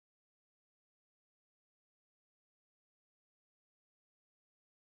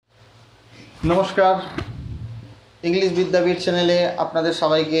নমস্কার, ইংলিশ বিদ্যাপীঠ চ্যানেলে আপনাদের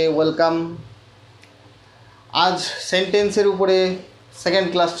সবাইকে ওয়েলকাম। আজ সেন্টেন্সের উপরে সেকেন্ড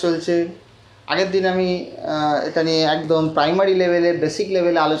ক্লাস চলছে। আগের দিন আমি এটা নিয়ে একদম প্রাইমারি লেভেলে, বেসিক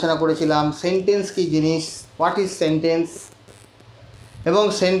লেভেলে আলোচনা করেছিলাম। সেন্টেন্স কী জিনিস, হোয়াট ইজ সেন্টেন্স, এবং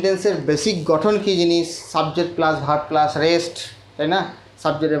সেন্টেন্সের বেসিক গঠন কী জিনিস, subject plus verb plus rest, তাই না?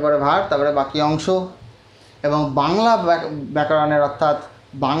 সাবজেক্টের পরে ভার্ব, তারপরে বাকি অংশ, এবং বাংলা ব্যাকরণের অর্থাৎ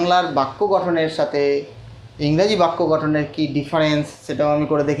বাংলার বাক্য গঠনের সাথে ইংরাজি বাক্য গঠনের কি ডিফারেন্স, সেটাও আমি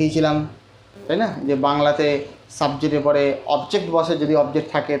করে দেখিয়েছিলাম, তাই না? যে বাংলাতে সাবজেক্টের পরে অবজেক্ট বসে, যদি অবজেক্ট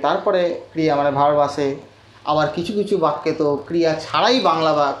থাকে তারপরে ক্রিয়া মানে ভার্ব আসে। আবার কিছু কিছু বাক্যে তো ক্রিয়া ছাড়াই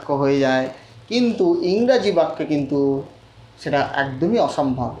বাংলা বাক্য হয়ে যায়, কিন্তু ইংরাজি বাক্যে কিন্তু সেটা একদমই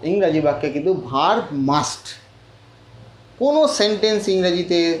অসম্ভব। ইংরাজি বাক্যে কিন্তু ভার্ব মাস্ট। কোনো সেন্টেন্স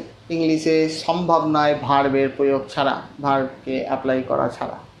ইংলিশে সম্ভব নয় ভার্বের প্রয়োগ ছাড়া, ভার্বকে অ্যাপ্লাই করা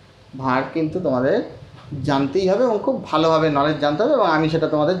ছাড়া। ভার্ব কিন্তু তোমাদের জানতেই হবে এবং খুব ভালোভাবে নলেজ জানতে হবে, এবং আমি সেটা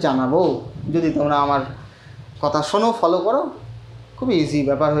তোমাদের জানাবো। যদি তোমরা আমার কথা শোনো, ফলো করো, খুব ইজি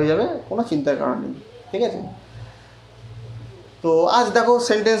ব্যাপার হয়ে যাবে, কোনো চিন্তার কারণ নেই, ঠিক আছে? তো আজ দেখো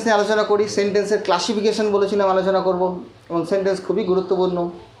সেন্টেন্স নিয়ে আলোচনা করি। সেন্টেন্সের ক্লাসিফিকেশন বলেছিলাম আলোচনা করব, এবং সেন্টেন্স খুবই গুরুত্বপূর্ণ।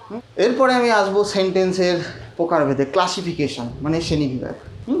 এরপরে আমি আসবো সেন্টেন্সের প্রকারভেদে, ক্লাসিফিকেশন মানে শ্রেণীবিভাগ।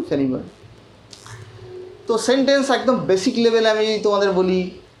 শ্রেণীবিভাগ। তো সেন্টেন্স একদম বেসিক লেভেলে আমি যদি তোমাদের বলি,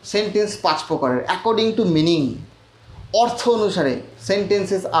 সেন্টেন্স 5 প্রকারের অ্যাকর্ডিং টু মিনিং, অর্থ অনুসারে।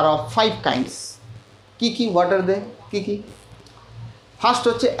 Sentences are of 5 kinds. Key key, what are they, key key? First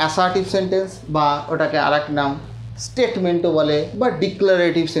হচ্ছে অ্যাসার্টিভ সেন্টেন্স, বা ওটাকে আর এক নাম স্টেটমেন্টও বলে, বা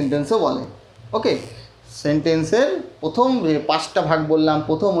ডিক্লারেটিভ সেন্টেন্সও বলে। ওকে, সেন্টেন্সের প্রথম যে 5টা ভাগ বললাম,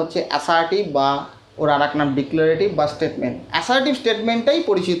 প্রথম হচ্ছে অ্যাসার্টিভ, বা ওর আর এক নাম ডিক্লারেটিভ বা স্টেটমেন্ট। অ্যাসার্টিভ স্টেটমেন্টটাই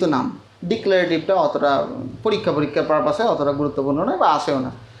পরিচিত নাম, ডিক্লারেটিভটা অতটা পরীক্ষার পারপাসে অতটা গুরুত্বপূর্ণ নয় বা আসেও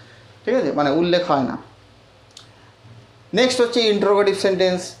না, ঠিক আছে, মানে উল্লেখ হয় না। নেক্সট হচ্ছে ইন্টারোগেটিভ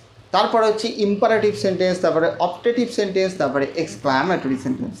সেন্টেন্স, তারপরে হচ্ছে ইম্পারেটিভ সেন্টেন্স, তারপরে অপটেটিভ সেন্টেন্স, তারপরে এক্সক্লামেটরি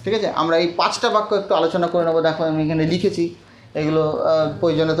সেন্টেন্স। ঠিক আছে, আমরা এই 5টা বাক্য একটু আলোচনা করে নেবো। দেখো আমি এখানে লিখেছি, এগুলো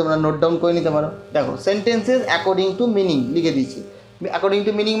প্রয়োজনে তোমরা নোট ডাউন করে নিতে পারো। দেখো, সেন্টেন্সেস অ্যাকর্ডিং টু মিনিং লিখে দিয়েছি। অ্যাকর্ডিং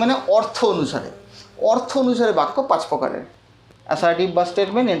টু মিনিং মানে অর্থ অনুসারে। অর্থ অনুসারে বাক্য 5 প্রকারের: অ্যাসার্টিভ বা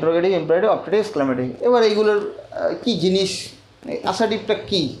statement, interrogative, imperative, optative, exclamatory. এবার এইগুলোর কী জিনিস, অ্যাসার্টিভটা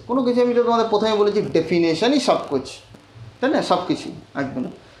কী, কোনো কিছু আমি তো তোমাদের প্রথমে বলেছি ডেফিনেশনই সব কিছু, তাই না? সব কিছু একদম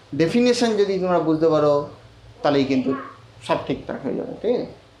ডেফিনেশন যদি তোমরা বুঝতে পারো, তাহলেই কিন্তু সব ঠিকঠাক হয়ে যাবে, ঠিক আছে?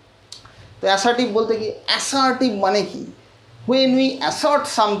 তো অ্যাসার্টিভ বলতে কি, অ্যাসার্টিভ মানে কি, when we assert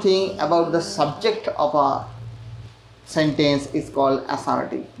something about the subject of a sentence is called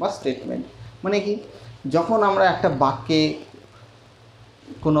assertive বা statement। মানে কি, যখন আমরা একটা বাক্যে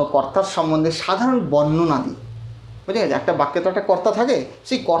কোনো কর্তার সম্বন্ধে সাধারণ বর্ণনা দিই, বুঝে গেছে? একটা বাক্যে তো একটা কর্তা থাকে,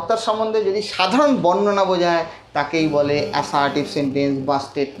 সেই কর্তার সম্বন্ধে যদি সাধারণ বর্ণনা বোঝায়, তাকেই বলে অ্যাসার্টিভ সেন্টেন্স বা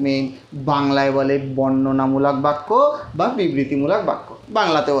স্টেটমেন্ট। বাংলায় বলে বর্ণনামূলক বাক্য বা বিবৃতিমূলক বাক্য,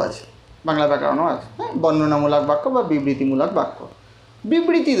 বাংলাতেও আছে, বাংলা ব্যাকরণও আছে। হ্যাঁ, বর্ণনামূলক বাক্য বা বিবৃতিমূলক বাক্য,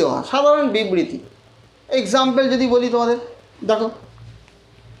 বিবৃতি দেওয়া, সাধারণ বিবৃতি। এক্সাম্পল যদি বলি তোমাদের, দেখো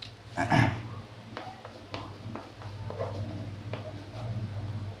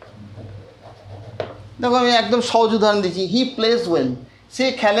দেখো আমি একদম সহজ উদাহরণ দিচ্ছি, হি প্লেস ওয়েল, সে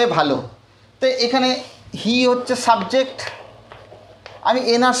খেলে ভালো। তো এখানে হি হচ্ছে সাবজেক্ট, আমি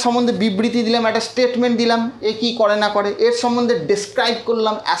এনার সম্বন্ধে বিবৃতি দিলাম, একটা স্টেটমেন্ট দিলাম, এ কী করে না করে, এর সম্বন্ধে ডেসক্রাইব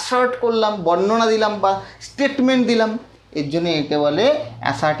করলাম, অ্যাসার্ট করলাম, বর্ণনা দিলাম বা স্টেটমেন্ট দিলাম। এর জন্য একে বলে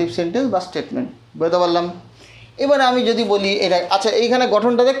অ্যাসার্টিভ সেন্টেন্স বা স্টেটমেন্ট, বুঝতে পারলাম? এবার আমি যদি বলি এটা, আচ্ছা এইখানে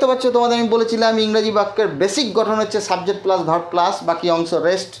গঠনটা দেখতে পাচ্ছ তোমাদের, আমি বলেছিলাম ইংরাজি বাক্যের বেসিক গঠন হচ্ছে সাবজেক্ট প্লাস ভার্ব প্লাস বাকি অংশ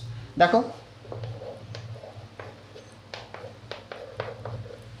রেস্ট। দেখো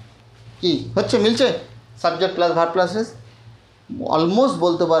কি হচ্ছে, মিলছে? Subject plus verb plus rest. Almost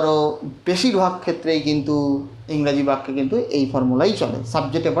বলতে পারো বেশিরভাগ ক্ষেত্রেই কিন্তু ইংরাজি বাক্যে কিন্তু এই ফর্মুলাই চলে,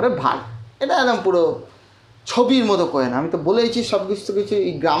 সাবজেক্টের পরে ভার্ব। এটা একদম পুরো ছবির মতো করে না, আমি তো বলেইছি সব কিছু তো কিছু,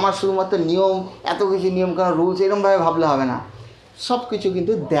 এই গ্রামার শুধুমাত্র নিয়ম, এত কিছু নিয়ম কারণ রুলস এরকমভাবে ভাবলে হবে না। সব কিছু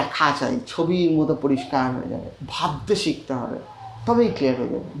কিন্তু দেখা চাই, ছবির মতো পরিষ্কার হয়ে যাবে, ভাবতে শিখতে হবে, তবেই ক্লিয়ার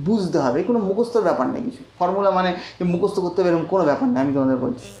হয়ে যাবে, বুঝতে হবে। কোনো মুখস্থর ব্যাপার নেই কিছু, ফর্মুলা মানে মুখস্থ করতে হবে এরকম কোনো ব্যাপার নেই, আমি তোমাদের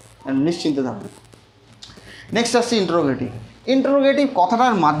বলছি, নিশ্চিন্ত থাকবে। নেক্সট আসছে ইন্টারোগেটিভ। ইন্টারোগেটিভ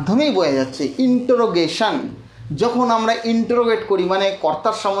কথাটার মাধ্যমেই বোঝা যাচ্ছে ইন্টারোগেশন। যখন আমরা ইন্টারোগেট করি মানে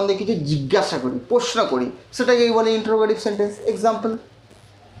কর্তার সম্বন্ধে কিছু জিজ্ঞাসা করি, প্রশ্ন করি, সেটাকেই বলে ইন্টারোগেটিভ সেন্টেন্স। এক্সাম্পল,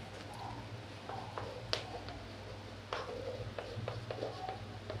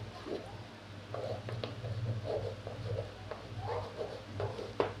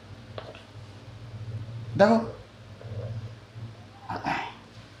 দেখো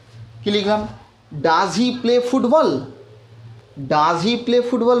কী লিখলাম? Does he play football. Does he play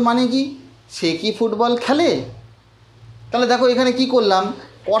football মানে কি? সে কি ফুটবল খেলে? তাহলে দেখো এখানে কি করলাম,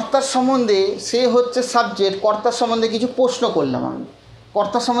 কর্তার সম্বন্ধে, সে হচ্ছে সাবজেক্ট, কর্তার সম্বন্ধে কিছু প্রশ্ন করলাম, আমি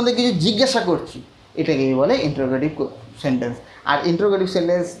কর্তার সম্বন্ধে কিছু জিজ্ঞাসা করছি, এটাকেই বলে ইন্টারোগেটিভ সেন্টেন্স। আর ইন্টারোগেটিভ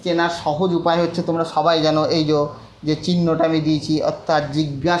সেন্টেন্স চেনার সহজ উপায় হচ্ছে, তোমরা সবাই জানো, এই যে চিহ্নটা আমি দিয়েছি, অর্থাৎ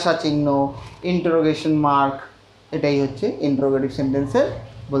জিজ্ঞাসা চিহ্ন, ইন্টারোগেশন মার্ক, এটাই হচ্ছে ইন্টারোগেটিভ সেন্টেন্সের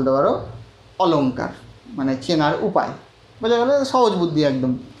বলতে পারো অলংকার, মানে চেনার উপায়। বোঝা গেল? সহজ বুদ্ধি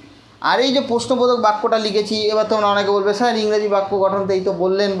একদম। আর এই যে প্রশ্নবোধক বাক্যটা লিখেছি, এবার তোমরা অনেকে বলবে স্যার ইংরেজি বাক্য গঠন তো এই তো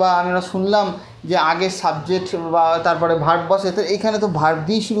বললেন, বা আমরা শুনলাম যে আগে সাবজেক্ট বা তারপরে ভার্ব বসে, তো এখানে তো ভার্ব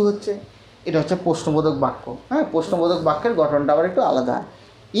দিয়েই শুরু হচ্ছে। এটা হচ্ছে প্রশ্নবোধক বাক্য। হ্যাঁ, প্রশ্নবোধক বাক্যের গঠনটা আবার একটু আলাদা।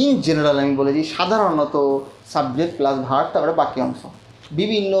 ইন জেনারেল আমি বলেছি সাধারণত সাবজেক্ট প্লাস ভার্ব, তারপরে বাক্যাংশ।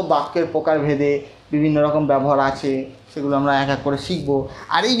 বিভিন্ন বাক্যের প্রকারভেদে বিভিন্ন রকম ব্যবহার আছে, সেগুলো আমরা এক এক করে শিখবো।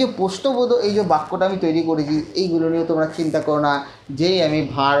 আর এই যে প্রশ্নবোধক এই যে বাক্যটা আমি তৈরি করেছি, এইগুলো নিয়েও তোমরা চিন্তা করো না, যেই আমি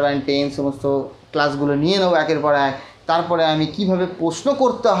ভার্ব অ্যান্ড টেন্স সমস্ত ক্লাসগুলো নিয়ে নেবো একের পর এক, তারপরে আমি কিভাবে প্রশ্ন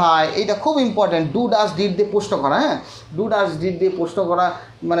করতে হয়, এইটা খুব ইম্পর্ট্যান্ট। ডু ডাজ ডিড দিয়ে প্রশ্ন করা। হ্যাঁ, ডু ডাজ ডিড দিয়ে প্রশ্ন করা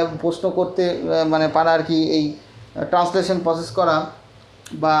মানে প্রশ্ন করতে মানে পারা আর কি, এই ট্রান্সলেশন প্রসেস করা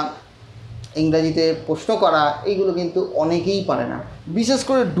বা ইংরাজিতে প্রশ্ন করা, এইগুলো কিন্তু অনেকেই পারে না। বিশেষ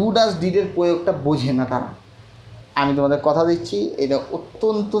করে ডু ডাজ ডিডের প্রয়োগটা বোঝে না তারা। আমি তোমাদের কথা দিচ্ছি, এটা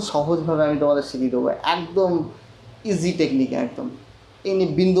অত্যন্ত সহজভাবে আমি তোমাদের শিখিয়ে দেবো, একদম ইজি টেকনিক, একদম এই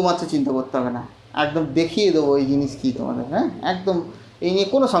নিয়ে বিন্দুমাত্র চিন্তা করতে হবে না, একদম দেখিয়ে দেবো এই জিনিস কী তোমাদের। হ্যাঁ, একদম এই নিয়ে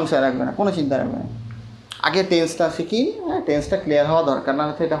কোনো সংশয় রাখবে না, কোনো চিন্তা রাখবে না। আগে টেন্সটা শিখি, হ্যাঁ, টেন্সটা ক্লিয়ার হওয়া দরকার, না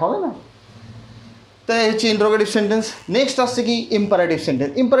হলে এটা হবে না। তাই হচ্ছে ইন্টারোগেটিভ সেন্টেন্স। নেক্সট আসছে কি? Imperative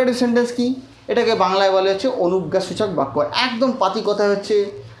sentence. ইম্পারেটিভ সেন্টেন্স কি? এটাকে বাংলায় বলে হচ্ছে অনুজ্ঞাসূচক বাক্য। একদম পাতি কথা হচ্ছে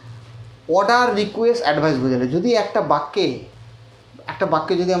অর্ডার, রিকোয়েস্ট, অ্যাডভাইস বোঝালে। যদি একটা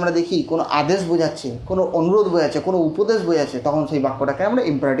বাক্যে যদি আমরা দেখি কোনো আদেশ বোঝাচ্ছে, কোনো অনুরোধ বোঝাচ্ছে, কোনো উপদেশ বোঝাচ্ছে, তখন সেই বাক্যটাকে আমরা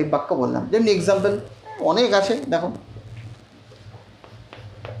ইম্পারেটিভ বাক্য বললাম। যেমনি এক্সাম্পল অনেক আছে, দেখো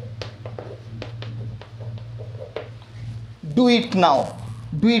do it now.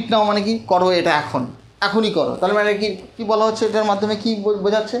 Do it নাও মানে কি? করো এটা এখন, এখনই করো। তাহলে মানে কি বলা হচ্ছে? এটার মাধ্যমে কি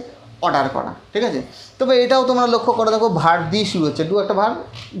বোঝাচ্ছে? অর্ডার করা। ঠিক আছে? তবে এটাও তোমরা লক্ষ্য করে দেখো, ভার্ব দিয়ে শুরু হচ্ছে। ডু একটা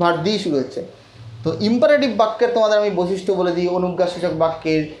ভার্ব দিয়ে শুরু হচ্ছে। তো ইম্পারেটিভ বাক্যের তোমাদের আমি বৈশিষ্ট্য বলে দিই, অনুজ্ঞাসূচক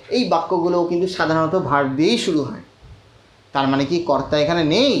বাক্যের এই বাক্যগুলোও কিন্তু সাধারণত ভার্ব দিয়েই শুরু হয়। তার মানে কি কর্তা এখানে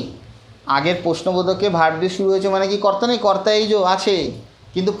নেই? আগের প্রশ্নবোধকে ভার্ব দিয়ে শুরু হয়েছে মানে কি কর্তা নেই? কর্তা এই যে আছে,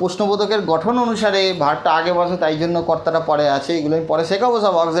 কিন্তু প্রশ্নবোধকের গঠন অনুসারে ভার্বটা আগে বসে, তাই জন্য কর্তাটা পরে আছে। এগুলো আমি পরে শেখাবো,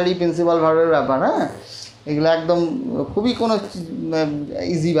 সব অক্সিলারি প্রিন্সিপাল ভার্বের ব্যাপার। হ্যাঁ, এগুলো একদম খুবই কোনো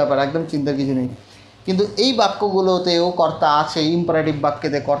ইজি ব্যাপার, একদম চিন্তার কিছু নেই। কিন্তু এই বাক্যগুলোতেও কর্তা আছে। ইম্পারেটিভ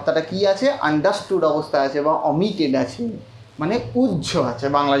বাক্যেতে কর্তাটা কি আছে? আন্ডারস্টুড অবস্থায় আছে বা অমিটেড আছে, মানে উজ্জ আছে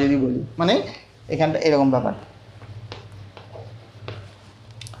বাংলা যদি বলি, মানে এখানটা এরকম ব্যাপার।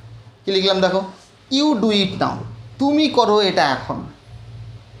 কি লিখলাম দেখো? ইউ ডু ইট নাও, তুমি করো এটা এখন।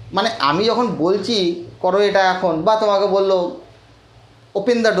 মানে আমি যখন বলছি করো এটা এখন, বা তোমাকে বললো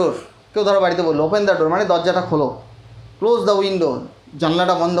ওপেন দ্য ডোর, কেউ ধরো বাড়িতে বললো ওপেন দ্য ডোর, মানে দরজাটা খোলো, ক্লোজ দ্য উইন্ডো,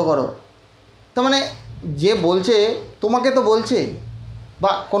 জানলাটা বন্ধ করো। তার মানে যে বলছে তোমাকে তো বলছে,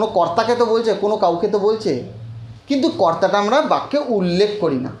 বা কোনো কর্তাকে তো বলছে, কোনো কাউকে তো বলছে, কিন্তু কর্তাটা আমরা বাক্যে উল্লেখ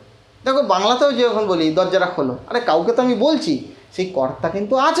করি না। দেখো বাংলাতেও যে যখন বলি দরজাটা খোলো, আরে কাউকে তো আমি বলছি, সেই কর্তা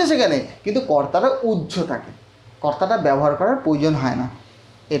কিন্তু আছে সেখানে, কিন্তু কর্তাটা উজ্জ থাকে, কর্তাটা ব্যবহার করার প্রয়োজন হয় না।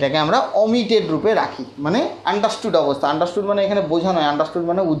 এটাকে আমরা অমিটেড রূপে রাখি, মানে আন্ডারস্টুড অবস্থা। আন্ডারস্টুড মানে এখানে বোঝা নয়, আন্ডারস্টুড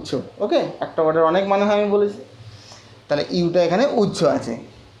মানে উজ্জ। ওকে, একটা ওয়ার্ডের অনেক মানে হয় আমি বলেছি। তাহলে ইউটা এখানে উজ্জ আছে।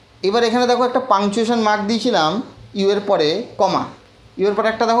 এবার এখানে দেখো একটা পাংচুয়েশন মার্ক দিয়েছিলাম, ইউ এর পরে কমা, ইউ এর পরে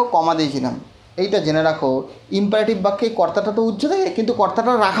একটা দেখো কমা দিয়েছিলাম। এইটা জেনে রাখো, ইম্পারেটিভ বাক্যে কর্তাটা তো উজ্জ থাকে, কিন্তু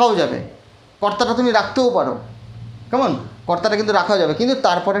কর্তাটা রাখাও যাবে, কর্তাটা তুমি রাখতেও পারো, কেমন? কর্তাটা কিন্তু রাখাও যাবে, কিন্তু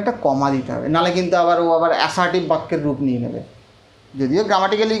তারপরে একটা কমা দিতে হবে, নাহলে কিন্তু আবার ও আবার অ্যাসার্টিভ বাক্যের রূপ নিয়ে নেবে। যদিও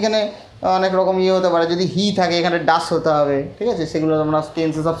গ্রামাটিক্যালি এখানে অনেক রকম ইয়ে হতে পারে, যদি হি থাকে এখানে ডাস হতে হবে, ঠিক আছে? সেগুলো তোমরা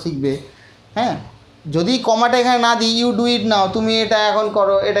টেন্সে সব শিখবে। হ্যাঁ, যদি কমাটা এখানে না দিই, ইউ ডু ইট নাও, তুমি এটা এখন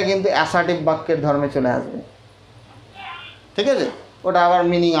করো, এটা কিন্তু অ্যাসার্টিভ বাক্যের ধর্মে চলে আসবে, ঠিক আছে? ওটা আবার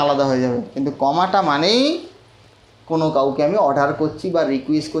মিনিং আলাদা হয়ে যাবে। কিন্তু কমাটা মানেই কোনো কাউকে আমি অর্ডার করছি বা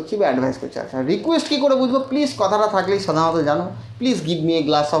রিকোয়েস্ট করছি বা অ্যাডভাইস করছি। আচ্ছা, রিকোয়েস্ট কী করে বুঝবো? প্লিজ কথাটা থাকলেই সাধারণত জানো, please give me a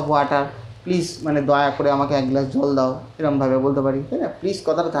glass of water, please মানে দয়া করে আমাকে এক গ্লাস জল দাও, এরকমভাবে বলতে পারি, তাই না? প্লিজ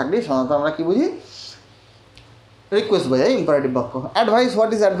কথাটা থাকলেই সাধারণত আমরা কী বুঝি? রিকোয়েস্ট বোঝাই ইম্পারেটিভ বাক্য। Advice,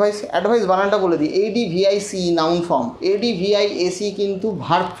 what is advice? Advice বানানটা বলে দিই, ADVIC নাউন ফর্ম, ADVIAC কিন্তু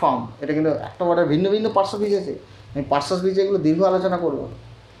ভার্ব ফর্ম। এটা কিন্তু একটা ওয়ার্ডের ভিন্ন ভিন্ন পার্টস অফ স্পিচ আছে, আমি পার্টস অফ স্পিচে এগুলো দীর্ঘ আলোচনা করবো।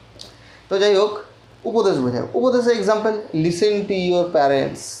 তো যাই হোক, উপদেশ বোঝায়। উপদেশের example, listen to your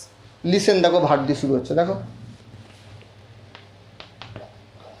parents, listen দেখো ভার্ব দিয়ে শুরু হচ্ছে, দেখো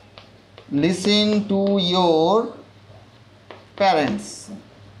লিসেন টু ইয়োর প্যারেন্টস,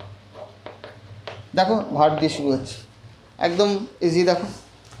 দেখো ভার্ব দিয়ে শুরু হচ্ছে, একদম ইজি। দেখো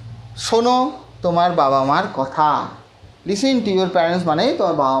শোনো তোমার বাবা মার কথা, লিসেন টু ইয়োর প্যারেন্টস মানে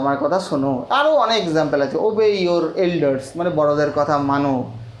তোমার বাবা মার কথা শোনো। আরও অনেক এক্সাম্পল আছে, ওবে ইয়োর এল্ডার্স মানে বড়দের কথা মানো,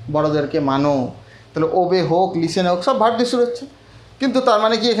 বড়দেরকে মানো। তাহলে ওবে হোক, লিসেন হোক, সব ভার্ব দিয়ে শুরু হচ্ছে। কিন্তু তার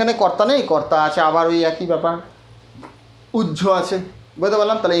মানে কি এখানে কর্তা নেই? কর্তা আছে, আবার ওই একই ব্যাপার, উজ্জ আছে, বুঝতে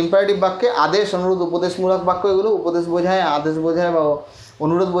পারলাম। তাহলে ইম্পারেটিভ বাক্যে আদেশ, অনুরোধ, উপদেশমূলক বাক্য, এগুলো উপদেশ বোঝায়, আদেশ বোঝায় বা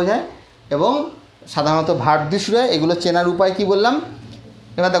অনুরোধ বোঝায়, এবং সাধারণত ভার্ব দিয়ে শুরু হয়। এগুলো চেনার উপায় কি বললাম?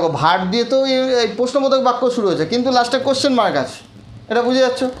 এবার দেখো ভার্ব দিয়ে তো এই প্রশ্নবোধক বাক্য শুরু হচ্ছে, কিন্তু লাস্টে কোশ্চেন মার্ক আছে, এটা বুঝে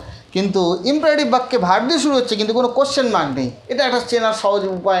যাচ্ছ। কিন্তু ইম্পারেটিভ বাক্যে ভার্ব দিয়ে শুরু হচ্ছে কিন্তু কোনো কোশ্চেন মার্ক নেই। এটা একটা চেনার সহজ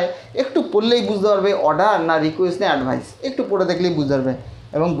উপায়, একটু পড়লেই বুঝতে পারবে অর্ডার না রিকোয়েস্ট না অ্যাডভাইস, একটু পড়ে দেখলেই বুঝতে পারবে,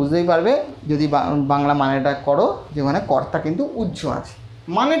 এবং বুঝতেই পারবে যদি বাংলা মানেটা করো যে মানে কর্তা কিন্তু উজ্জ আছে,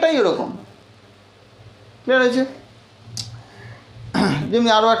 মানেটাই এরকম। ক্লিয়ার হয়েছে? যেমনি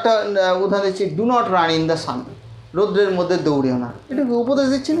আরও একটা উদাহরণ দিচ্ছি, do not run in the sun, রৌদ্রের মধ্যে দৌড়েও না, এটা উপদেশ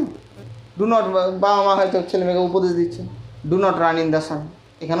দিচ্ছি না? ডু নট, বাবা মা হয়তো ছেলে মেয়েকে উপদেশ দিচ্ছে, do not run in the sun.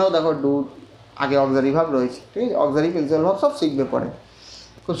 এখানেও দেখো ডু আগে অক্সারি ভাব রয়েছে, ঠিক আছে? অক্সারি প্রিন্সিপাল ভাব সব শিখবে পরে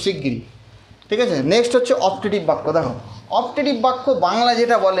খুব শিগগিরই, ঠিক আছে? নেক্সট হচ্ছে অপটেটিভ বাক্য। দেখো অপটেটিভ বাক্য বাংলা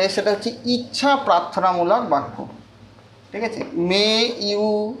যেটা বলে সেটা হচ্ছে ইচ্ছা প্রার্থনামূলক বাক্য, ঠিক আছে? May you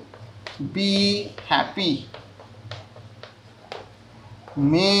be happy,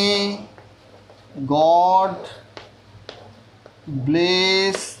 may God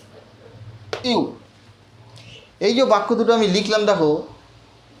bless you, এই যে বাক্য দুটো আমি লিখলাম, দেখো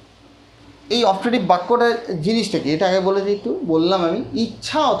এই অপটেটিভ বাক্যটা জিনিসটা কি এটা আগে বলে দিই, একটু বললাম আমি,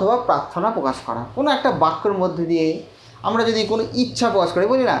 ইচ্ছা অথবা প্রার্থনা প্রকাশ করা। কোনো একটা বাক্যের মধ্যে দিয়ে আমরা যদি কোনো ইচ্ছা প্রকাশ করি,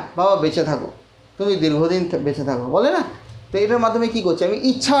 বলি না বাবা বেঁচে থাকো, তুমি দীর্ঘদিন বেঁচে থাকো, বলে না? তো এটার মাধ্যমে কী করছি? আমি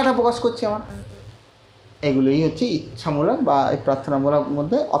ইচ্ছাটা প্রকাশ করছি আমার। এগুলোই হচ্ছে ইচ্ছামূলক বা এই প্রার্থনামূলক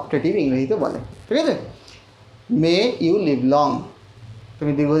মধ্যে অপটেটিভ ইংরেজিতে বলে, ঠিক আছে? মে ইউ লিভ লং,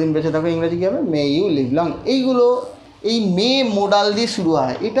 তুমি দীর্ঘদিন বেঁচে থাকো, ইংরেজি কী হবে? May you live long. এইগুলো এই মে মোডাল দিয়ে শুরু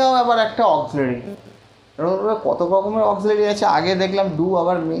হয়, এটাও আবার একটা অক্সিলারি। কত রকমের অক্সিলারি আছে, আগে দেখলাম ডু,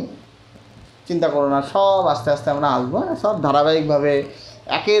 আবার মে। চিন্তা করো না, সব আস্তে আস্তে আমরা আসবো, সব ধারাবাহিকভাবে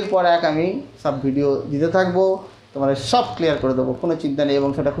একের পর এক আমি সব ভিডিও দিতে থাকবো, তোমাদের সব ক্লিয়ার করে দেবো, কোনো চিন্তা নেই, এবং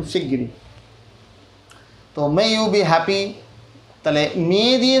সেটা খুব শিগগিরই। তো মে ইউ বি হ্যাপি, তাহলে মে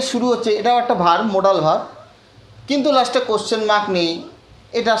দিয়ে শুরু হচ্ছে, এটাও একটা ভার্ব, মোডাল ভার্ব, কিন্তু লাস্টে কোশ্চেন মার্ক নেই।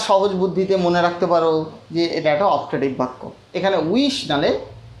 এটা সহজ বুদ্ধিতে মনে রাখতে পারো যে এটা একটা অপটেটিভ বাক্য। এখানে উইশ নালে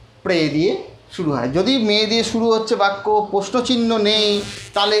প্রে দিয়ে শুরু হয়। যদি মে দিয়ে শুরু হচ্ছে বাক্য, প্রশ্নচিহ্ন নেই,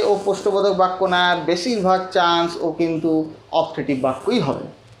 তাহলে ও প্রশ্নবোধক বাক্য না, বেশিরভাগ চান্স ও কিন্তু অপটেটিভ বাক্যই হবে।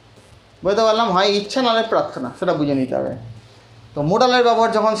 বুঝতে পারলাম? হয় ইচ্ছা নালে প্রার্থনা, সেটা বুঝে নিতে হবে। তো মোডালের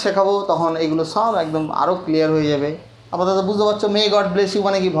ব্যবহার যখন শেখাবো তখন এগুলো সব একদম আরও ক্লিয়ার হয়ে যাবে। আপাতত বুঝতে পারছো মে গড ব্লেস ইউ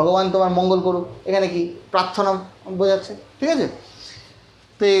মানে কি? ভগবান তোমার মঙ্গল করুক। এখানে কি? প্রার্থনা বোঝাচ্ছে, ঠিক আছে?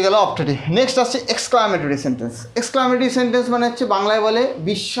 তো এই গেল অপটেটিভ। নেক্সট আসছে এক্সক্লামেটরি সেন্টেন্স। এক্সক্লামেটরি সেন্টেন্স মানে হচ্ছে বাংলায় বলে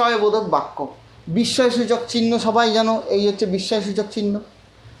বিস্ময়বোধক বাক্য। বিস্ময়সূচক চিহ্ন সবাই জানো, এই হচ্ছে বিস্ময়সূচক চিহ্ন।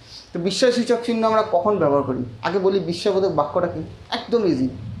 তো বিস্ময়সূচক চিহ্ন আমরা কখন ব্যবহার করি? আগে বলি বিস্ময়বোধক বাক্যটা কি। একদম ইজি।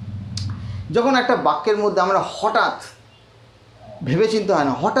 যখন একটা বাক্যের মধ্যে আমরা হঠাৎ ভেবেচিন্তে হয়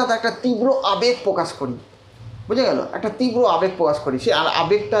না, হঠাৎ একটা তীব্র আবেগ প্রকাশ করি, বুঝে গেল? একটা তীব্র আবেগ প্রকাশ করি, সে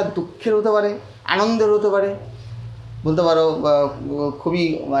আবেগটা দুঃখের হতে পারে, আনন্দের হতে পারে, বলতে পারো খুবই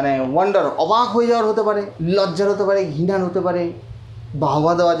মানে ওয়ান্ডার, অবাক হয়ে যাওয়ার হতে পারে, লজ্জার হতে পারে, ঘৃণার হতে পারে,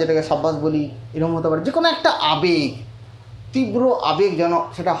 বাহবা দেওয়া যেটাকে সাব্বাস বলি, এরকম হতে পারে। যে কোনো একটা আবেগ, তীব্র আবেগ যেন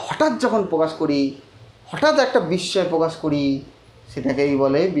সেটা হঠাৎ যখন প্রকাশ করি, হঠাৎ একটা বিস্ময় প্রকাশ করি, সেটাকেই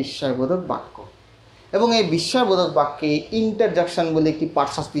বলে বিস্ময়বোধক বাক্য। এবং এই বিস্ময়বোধক বাক্যে ইন্টারজাকশন বলে একটি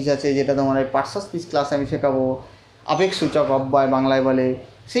পার্টস স্পিচ আছে, যেটা তোমার এই পার্টস স্পিচ ক্লাসে আমি শেখাবো। আবেগসূচক অব্যয় বাংলায় বলে,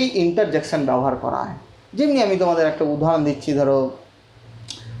 সেই ইন্টারজাকশন ব্যবহার করা হয়। যেমনি আমি তোমাদের একটা উদাহরণ দিচ্ছি, ধরো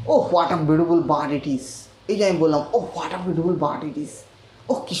ও what a beautiful bird it is. এই যে আমি বললাম ও what a beautiful bird it is,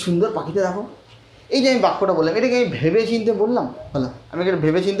 ও কী সুন্দর পাখিটা দেখো। এই যে আমি বাক্যটা বললাম, এটাকে আমি ভেবে চিনতে বললাম, বলো আমি এটা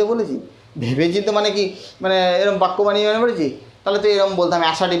ভেবে চিনতে বলেছি? ভেবে চিনতে মানে কি, মানে এরকম বাক্য বানিয়ে মানে বলেছি? তাহলে তো এরকম বলতাম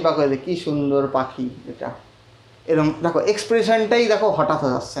অ্যাসার্টিভ বাক্য হয়েছে, কী সুন্দর পাখি এটা, এরকম দেখো এক্সপ্রেশনটাই দেখো হঠাৎ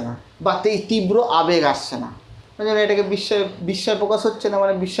হয়ে আসছে না, বা এই তীব্র আবেগ আসছে না, মানে এটাকে বিস্ময় প্রকাশ হচ্ছে না,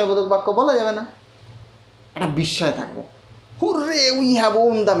 মানে বিস্ময়বোধক বাক্য বলা যাবে না। একটা বিস্ময় থাকবে, hurray we have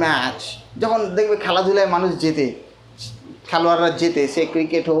won the match. যখন দেখবে খেলাধুলায় মানুষ জেতে, খেলোয়াড়রা জেতে, সে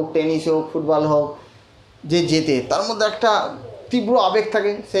ক্রিকেট হোক, টেনিস হোক, ফুটবল হোক, যে জেতে তার মধ্যে একটা তীব্র আবেগ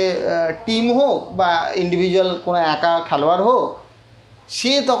থাকে, সে টিম হোক বা ইন্ডিভিজুয়াল কোনো একা খেলোয়াড় হোক,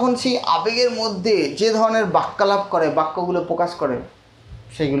 সে তখন সেই আবেগের মধ্যে যে ধরনের বাক্যালাপ করে, বাক্যগুলো প্রকাশ করে,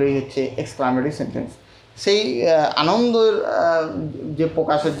 সেগুলোই হচ্ছে এক্সক্লামেটরি সেন্টেন্স। সেই আনন্দের যে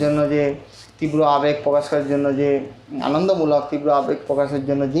প্রকাশের জন্য, যে তীব্র আবেগ প্রকাশ করার জন্য, যে আনন্দমূলক তীব্র আবেগ প্রকাশের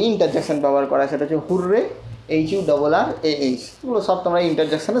জন্য যে ইন্টারজেকশন ব্যবহার করা, সেটা হচ্ছে হুররে, HURRAH। এগুলো সব তোমরা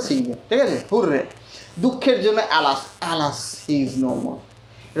ইন্টারজেকশনে শিখবে, ঠিক আছে? হুররে। দুঃখের জন্য alas, alas he is no more.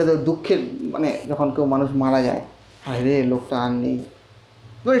 এটা তো দুঃখের, মানে যখন কেউ মানুষ মারা যায়, হায় রে লোকটা আর নেই,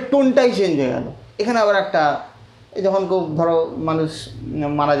 মানে টোনটাই চেঞ্জ হয়ে গেল। এখানে আবার একটা, যখন কেউ ধরো মানুষ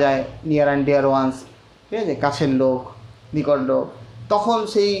মারা যায়, নিয়ার অ্যান্ড ডিয়ার ওয়ান্স, ঠিক আছে, কাছের লোক, নিকট লোক, তখন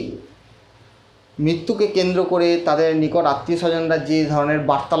সেই মৃত্যুকে কেন্দ্র করে তাদের নিকট আত্মীয় স্বজনরা যে ধরনের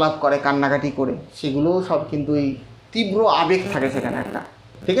বার্তালাপ করে, কান্নাকাটি করে, সেগুলোও সব কিন্তু এই তীব্র আবেগ থাকে সেখানে একটা,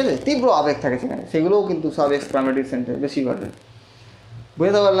 ঠিক আছে? তীব্র আবেগ থাকে সেখানে, সেগুলোও কিন্তু সব এক্সক্লামেটরি সেন্টেন্স বেশিরভাগ।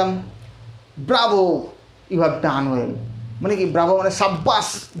 বুঝতে পারলাম? Bravo, you have done well, মানে কি ব্রাভো মানে সাব্বাস,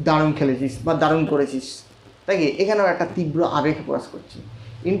 দারুণ খেলেছিস বা দারুণ করেছিস, তাই কি? এখানেও একটা তীব্র আবেগ প্রকাশ করছি।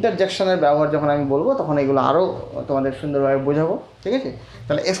 ইন্টারজেকশনের ব্যবহার যখন আমি বলবো, তখন এগুলো আরও তোমাদের সুন্দরভাবে বোঝাবো, ঠিক আছে?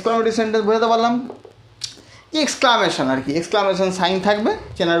 তাহলে এক্সক্লামেটরি সেন্টেন্স বোঝাতে পারলাম। কি এক্সক্লামেশন আর কি, এক্সক্লামেশন সাইন থাকবে,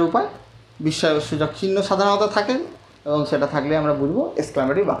 চেনার উপায়, বিস্ময়সূচক চিহ্ন সাধারণত থাকে, এবং সেটা থাকলে আমরা বুঝবো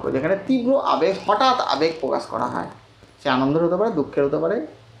এক্সক্লামেটরি বাক্য, যেখানে তীব্র আবেগ, হঠাৎ আবেগ প্রকাশ করা হয়। সে আনন্দের হতে পারে, দুঃখের হতে পারে,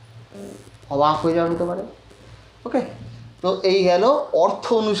 অবাক হয়ে যাওয়ার হতে পারে। ওকে, তো এই গেল অর্থ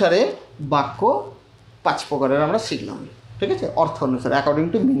অনুসারে বাক্য 5 প্রকারের আমরা শিখলাম, ঠিক আছে? অর্থ অনুসারে, অ্যাকর্ডিং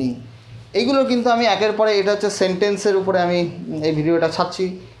টু মিনিং। এইগুলো কিন্তু আমি একের পরে, এটা হচ্ছে সেন্টেন্সের উপরে আমি এই ভিডিওটা ছাড়ছি,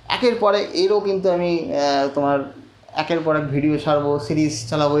 একের পরে এরও কিন্তু আমি তোমার একের পর এক ভিডিও ছাড়বো, সিরিজ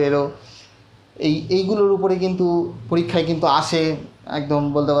চালাবো এরও। এইগুলোর উপরে কিন্তু পরীক্ষায় কিন্তু আসে, একদম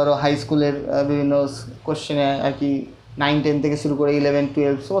বলতে পারো হাই স্কুলের বিভিন্ন কোশ্চেনে আর কি, 9, 10 থেকে শুরু করে 11,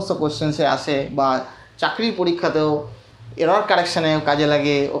 12 সমস্ত কোশ্চেন্সে আসে, বা চাকরির পরীক্ষাতেও এরর কারেকশানে কাজে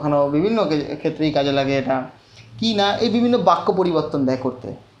লাগে, ওখানেও বিভিন্ন ক্ষেত্রেই কাজে লাগে। এটা কি না, এই বিভিন্ন বাক্য পরিবর্তন দেয় করতে,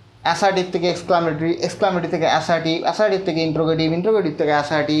 অ্যাসার্টিভ থেকে এক্সক্লামেটরি, এক্সক্লামেটরি থেকে অ্যাসার্টিভ, অ্যাসার্টিভ থেকে ইন্ট্রোগেটিভ, ইন্ট্রোগেটিভ থেকে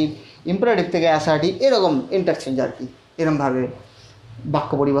অ্যাসার্টিভ, ইম্পারেটিভ থেকে অ্যাসার্টিভ, এরকম ইন্টারচেঞ্জ আর কি, এরকমভাবে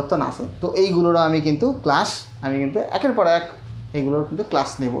বাক্য পরিবর্তন আসে। তো এইগুলোরও আমি কিন্তু একের পর এক এইগুলোর কিন্তু ক্লাস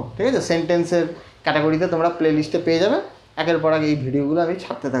নেব, ঠিক আছে? সেন্টেন্সের ক্যাটাগরিতে তোমরা প্লে লিস্টে পেয়ে যাবে, একের পর এক এই ভিডিওগুলো আমি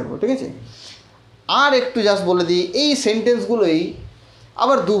ছাড়তে থাকবো, ঠিক আছে? আর একটু জাস্ট বলে দিই, এই সেন্টেন্সগুলোই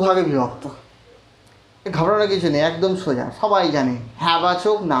আবার দুভাগে বিভক্ত, ঘাবড়ানোর কিছু নেই, একদম সোজা, সবাই জানে,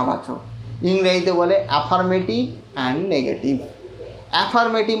 হ্যাঁবাচক নাবাচক। ইংরেজিতে বলে অ্যাফার্মেটিভ অ্যান্ড নেগেটিভ।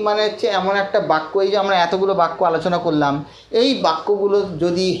 অ্যাফার্মেটিভ মানে হচ্ছে এমন একটা বাক্য, এই যে আমরা এতগুলো বাক্য আলোচনা করলাম, এই বাক্যগুলো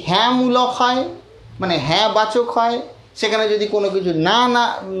যদি হ্যাঁমূলক হয়, মানে হ্যাঁবাচক হয়, সেখানে যদি কোনো কিছু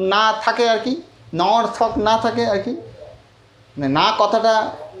না থাকে আর কি, নঅর্থক না থাকে আর কি, মানে না কথাটা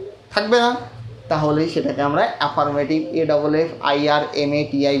থাকবে না, তাহলেই সেটাকে আমরা অ্যাফার্মেটিভ,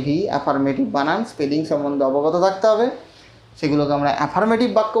 AFFIRMATIV, অ্যাফার্মেটিভ বানান, স্পেলিং সম্বন্ধে অবগত থাকতে হবে, সেগুলোকে আমরা অ্যাফার্মেটিভ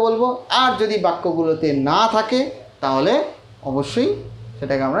বাক্য বলবো। আর যদি বাক্যগুলোতে না থাকে, তাহলে অবশ্যই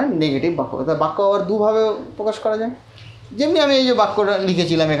সেটাকে আমরা নেগেটিভ বাক্য। অর্থাৎ বাক্য আবার দুভাবে প্রকাশ করা যায়। যেমনি আমি এই যে বাক্যটা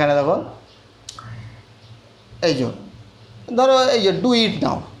লিখেছিলাম এখানে, দেখো, এই যে ধরো, এই যে ডু ইট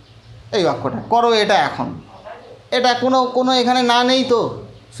নাও, এই বাক্যটা, করো এটা এখন, এটা কোনো এখানে না নেই তো,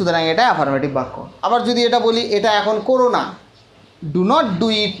 সুতরাং এটা অ্যাফার্মেটিভ বাক্য। আবার যদি এটা বলি, এটা এখন করো না, ডু নট ডু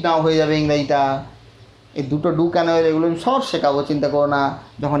ইট নাও হয়ে যাবে ইংরেজিটা। এই দুটো ডু কেন, এগুলো সব শেখাবো, চিন্তা করো না।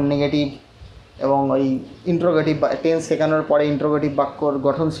 যখন নেগেটিভ এবং ওই ইন্ট্রোগেটিভ টেন্স শেখানোর পরে ইন্ট্রোগেটিভ বাক্যর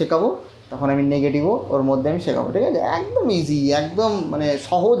গঠন শেখাবো, তখন আমি নেগেটিভও ওর মধ্যে আমি শেখাবো, ঠিক আছে? একদম ইজি, একদম মানে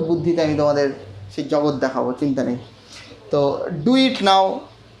সহজ বুদ্ধিতে আমি তোমাদের সেই জগৎ দেখাবো, চিন্তা নেই। তো ডু ইট নাও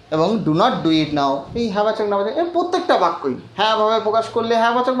এবং ডু নট ডু ইট নাও, এই হ্যাঁবাচক নাবাচক, এর প্রত্যেকটা বাক্যই হ্যাঁভাবে প্রকাশ করলে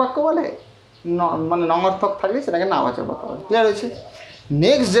হ্যাঁবাচক বাক্য বলে, মানে নঙর্থক থাকলে সেটাকে নাবাচক বাক্য বলে। ক্লিয়ার হয়েছে?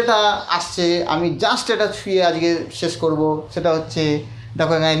 নেক্সট যেটা আসছে, আমি জাস্ট এটা ছুঁয়ে আজকে শেষ করব, সেটা হচ্ছে,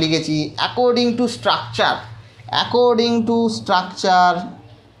 দেখো এখানে লিখেছি according to structure. According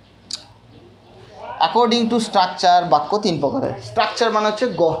to structure বাক্য 3 প্রকারের। স্ট্রাকচার মানে হচ্ছে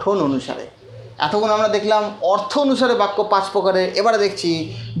গঠন অনুসারে। এতক্ষণ আমরা দেখলাম অর্থ অনুসারে বাক্য 5 প্রকারের, এবারে দেখছি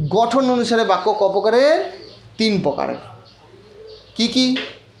গঠন অনুসারে বাক্য ক প্রকারের? 3 প্রকারের। কি কি?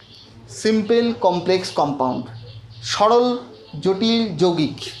 Simple, complex, compound. সরল, জটিল,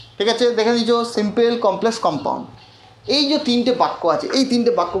 যৌগিক, ঠিক আছে? দেখে নিচ্ছ, সিম্পল, কমপ্লেক্স, কম্পাউন্ড। এই যে 3টে বাক্য আছে, এই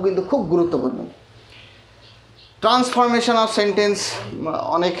 3টে বাক্য কিন্তু খুব গুরুত্বপূর্ণ। ট্রান্সফরমেশন অফ সেন্টেন্স,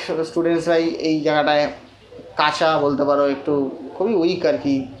 অনেক স্টুডেন্টসরাই এই জায়গাটায় কাঁচা বলতে পারো, একটু খুবই উইক আর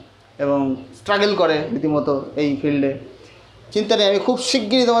কি, এবং স্ট্রাগল করে রীতিমতো এই ফিল্ডে। চিন্তা নেই, আমি খুব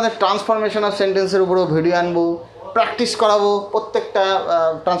শিগগিরই তোমাদের ট্রান্সফরমেশন অফ সেন্টেন্সের উপরেও ভিডিও আনবো, প্র্যাকটিস করাবো প্রত্যেকটা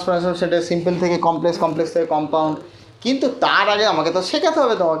ট্রান্সফরমেশন অফ সেন্টেন্স, সিম্পল থেকে কমপ্লেক্স, কমপ্লেক্স থেকে কম্পাউন্ড, কিন্তু তার আগে আমাকে তো শেখাতে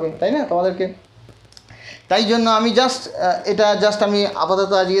হবে তোমাকে, তাই না, তোমাদেরকে। তাই জন্য আমি আমি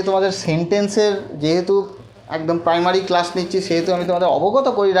আপাতত আজকে তোমাদের সেন্টেন্সের যেহেতু একদম প্রাইমারি ক্লাস নিচ্ছি, সেহেতু আমি তোমাদের অবগত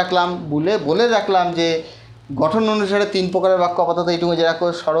করে রাখলাম, বলে রাখলাম যে গঠন অনুসারে 3 প্রকারের বাক্য আপাতত এইটুকু যে রাখো: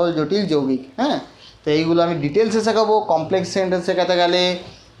 সরল, জটিল, যৌগিক। হ্যাঁ, তো এইগুলো আমি ডিটেলসে শেখাবো। কমপ্লেক্স সেন্টেন্স শেখাতে গেলে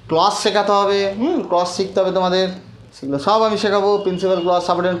ক্লজ শেখাতে হবে, ক্লজ শিখতে হবে তোমাদের, সেগুলো সব আমি শেখাবো। Principal clause,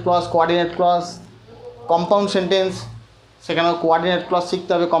 subordinate clause, coordinate clause, compound sentence, সেখানেও কোঅর্ডিনেট ক্লজ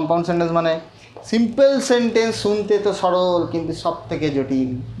শিখতে হবে। কম্পাউন্ড সেন্টেন্স মানে সিম্পল সেন্টেন্স, শুনতে তো সরল কিন্তু সব থেকে জটিল,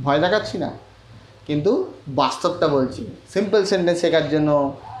 ভয় দেখাচ্ছি না, কিন্তু বাস্তবটা বলছি। সিম্পল সেন্টেন্স শেখার জন্য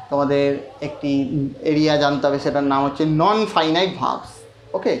তোমাদের একটি এরিয়া জানতে হবে, সেটার নাম হচ্ছে নন ফাইনাইট ভার্বস।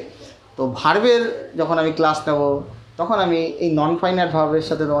 ওকে, তো ভার্বের যখন আমি ক্লাস নেব তখন আমি এই নন ফাইনাইট ভার্বের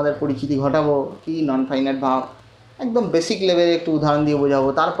সাথে তোমাদের পরিচিতি ঘটাবো। কি নন ফাইনাইট ভার্ব, একদম বেসিক লেভেলে একটু উদাহরণ দিয়ে বোঝাবো।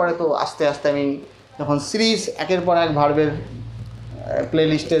 তারপরে তো আস্তে আস্তে আমি যখন সিরিজ একের পর এক ভার্বের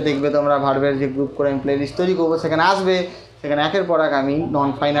প্লেলিস্টে দেখবে তোমরা, ভার্বের যে গ্রুপ করে আমি প্লেলিস্ট তৈরি করবো, সেখানে আসবে, সেখানে একের পর এক আমি নন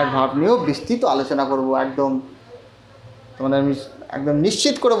ফাইনাইট ভার্ব নিয়েও বিস্তৃত আলোচনা করব। তোমাদের আমি একদম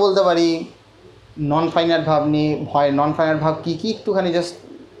নিশ্চিত করে বলতে পারি নন ফাইনাইট ভার্ব নিয়ে নন ফাইনাইট ভার্ব কী কী একটুখানি জাস্ট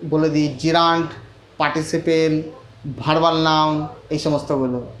বলে দিই। জিরান্ট, পার্টিসিপেল, ভার্বাল নাউন, এই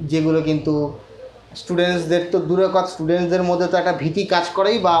সমস্তগুলো, যেগুলো কিন্তু স্টুডেন্টসদের তো দূরে কথা, স্টুডেন্টসদের মধ্যে তো একটা ভীতি কাজ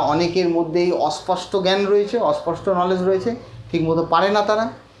করেই, বা অনেকের মধ্যেই অস্পষ্ট জ্ঞান রয়েছে, অস্পষ্ট নলেজ রয়েছে, ঠিকমতো পারে না, তারা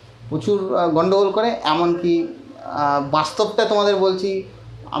প্রচুর গণ্ডগোল করে। এমনকি বাস্তবটা তোমাদের বলছি,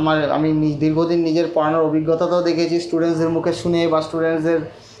 আমি দীর্ঘদিন নিজের পড়ানোর অভিজ্ঞতাটাও দেখেছি, স্টুডেন্টসদের মুখে শুনে বা স্টুডেন্টসদের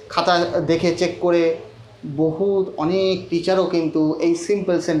খাতা দেখে চেক করে, অনেক টিচারও কিন্তু এই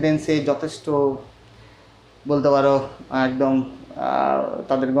সিম্পল সেন্টেন্সে যথেষ্ট বলতে পারো একদম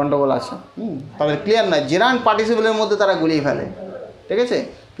তাদের গণ্ডগোল আছে, তাদের ক্লিয়ার নয়। জেরান্ট পার্টিসিপেলের মধ্যে তারা গুলিয়ে ফেলে, ঠিক আছে।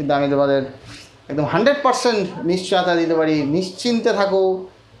 কিন্তু আমি তোমাদের একদম 100% নিশ্চয়তা দিতে পারি, নিশ্চিন্তে থাকো,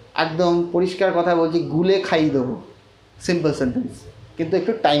 একদম পরিষ্কার কথা বলছি, গুলে খাইয়ে দেবো সিম্পল সেন্টেন্স। কিন্তু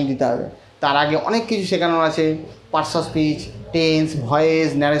একটু টাইম দিতে হবে, তার আগে অনেক কিছু শেখানোর আছে। Parts of speech, tense, voice,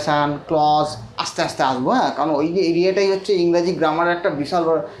 narration, clause, আস্তে আস্তে আসবো। হ্যাঁ, কারণ ওই যে এরিয়াটাই হচ্ছে ইংরাজি গ্রামারের একটা বিশাল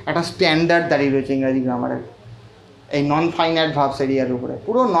বড় একটা স্ট্যান্ডার্ড দাঁড়িয়ে রয়েছে ইংরাজি গ্রামারের, এই নন ফাইনাইট ভার্বস এরিয়ার উপরে।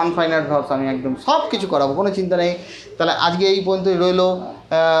 পুরো নন ফাইনাইট ভার্বস আমি একদম সব কিছু করাবো, কোনো চিন্তা নেই। তাহলে আজকে এই পর্যন্তই রইলো।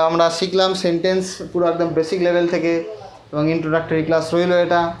 আমরা শিখলাম সেন্টেন্স পুরো একদম বেসিক লেভেল থেকে, এবং ইন্ট্রোডাক্টরি ক্লাস রইলো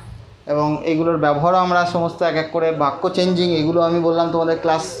এটা, এবং এগুলোর ব্যবহারও আমরা সমস্ত এক এক করে, বাক্য চেঞ্জিং এগুলো আমি বললাম তোমাদের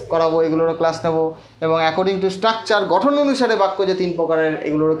ক্লাস করাবো, এগুলোরও ক্লাস নেব, এবং অ্যাকর্ডিং টু স্ট্রাকচার, গঠন অনুসারে বাক্য যে 3 প্রকারের,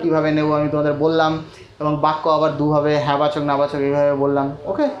 এগুলোরও কীভাবে নেব আমি তোমাদের বললাম, এবং বাক্য আবার দুভাবে, হ্যাঁবাচক নাবাচক, এইভাবে বললাম।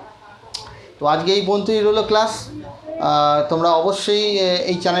 ওকে, তো আজকে এই পর্যন্তই রইলো ক্লাস। তোমরা অবশ্যই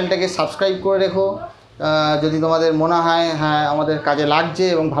এই চ্যানেলটাকে সাবস্ক্রাইব করে রেখো, যদি তোমাদের মনে হয় হ্যাঁ আমাদের কাজে লাগছে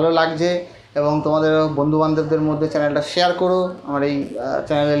এবং ভালো লাগছে, এবং তোমাদের বন্ধুবান্ধবদের মধ্যে চ্যানেলটা শেয়ার করো, আমার এই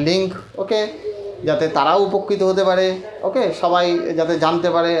চ্যানেলের লিঙ্ক, ওকে, যাতে তারাও উপকৃত হতে পারে, ওকে, সবাই যাতে জানতে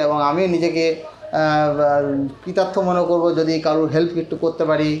পারে, এবং আমি নিজেকে কৃতার্থ মনে করব যদি কারোর হেল্প একটু করতে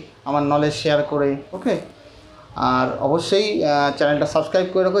পারি আমার নলেজ শেয়ার করে, ওকে। আর অবশ্যই চ্যানেলটা সাবস্ক্রাইব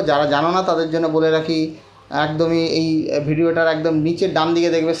করে রাখো। যারা জানো না তাদের জন্য বলে রাখি, একদমই এই ভিডিওটার একদম নিচের ডান দিকে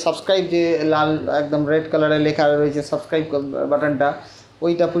দেখবে সাবস্ক্রাইব, যে লাল একদম রেড কালারে লেখা রয়েছে সাবস্ক্রাইব বাটনটা,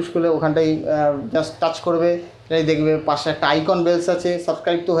 ওইটা পুশ করলে ওখানটাই জাস্ট টাচ করবে, তাই দেখবে পাশে একটা আইকন বেলস আছে।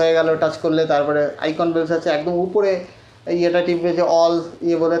 সাবস্ক্রাইব তো হয়ে গেল, টাচ করলে তারপরে আইকন বেলস আছে একদম উপরে, ইয়েটা টিপবে যে অল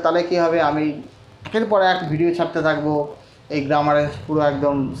বলে, তাহলে কী হবে, আমি একের পর এক ভিডিও ছাড়তে থাকবো এই গ্রামারের পুরো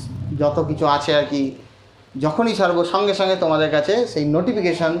একদম যত কিছু আছে আর কি। যখনই ছাড়বো সঙ্গে সঙ্গে তোমাদের কাছে সেই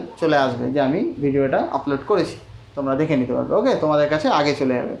নোটিফিকেশান চলে আসবে যে আমি ভিডিওটা আপলোড করেছি, তোমরা দেখে নিতে পারবে, ওকে, তোমাদের কাছে আগে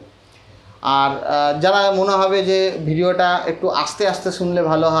চলে যাবে। আর যারা মনে হবে যে ভিডিওটা একটু আস্তে আস্তে শুনলে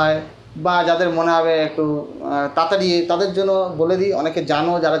ভালো হয়, বা যাদের মনে হবে একটু তাড়াতাড়ি, তাদের জন্য বলে দিই, অনেকে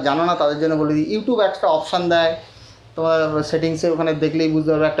জানো, যারা জানো না তাদের জন্য বলে দিই, ইউটিউব একটা অপশান দেয় তোমার সেটিংসে, ওখানে দেখলেই বুঝতে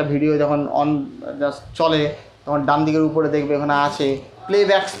পারবে, একটা ভিডিও যখন জাস্ট চলে তখন ডান দিকের উপরে দেখবে ওখানে আছে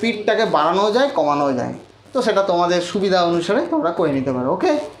প্লেব্যাক স্পিডটাকে বাড়ানো যায়, কমানো যায়, তো সেটা তোমাদের সুবিধা অনুসারে তোমরা করে নিতে পারো,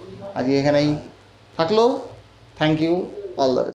 ওকে। আজকে এখানেই থাকলো, thank you, all the best.